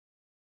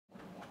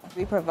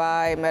We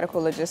provide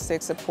medical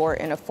logistics support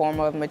in the form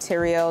of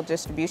material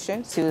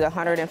distribution to the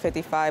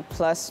 155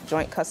 plus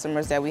joint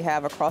customers that we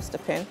have across the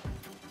pen.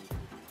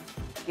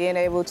 Being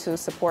able to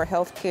support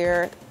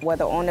healthcare,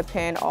 whether on the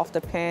pen, off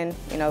the pen,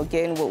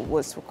 getting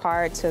what's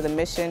required to the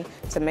mission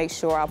to make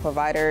sure our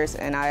providers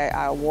and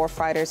our war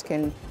fighters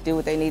can do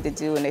what they need to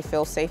do and they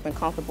feel safe and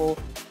comfortable.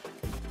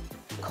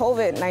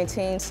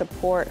 COVID-19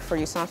 support for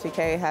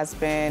USAMMSC-K has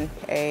been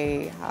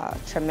a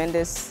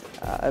tremendous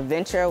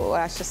adventure,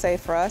 I should say,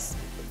 for us.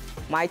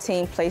 My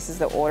team places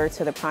the order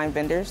to the prime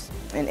vendors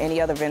and any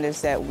other vendors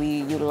that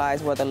we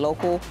utilize, whether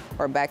local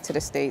or back to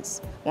the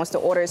States. Once the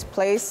order is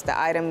placed, the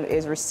item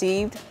is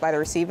received by the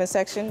receiving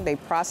section. They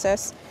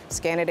process,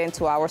 scan it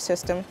into our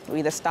system. We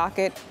either stock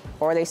it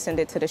or they send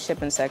it to the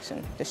shipping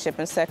section. The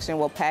shipping section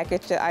will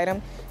package the item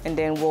and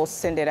then we'll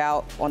send it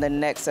out on the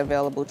next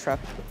available truck.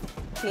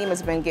 The team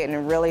has been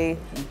getting really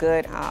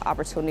good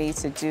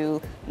opportunities to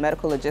do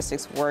medical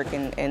logistics work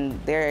and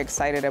they're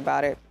excited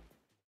about it.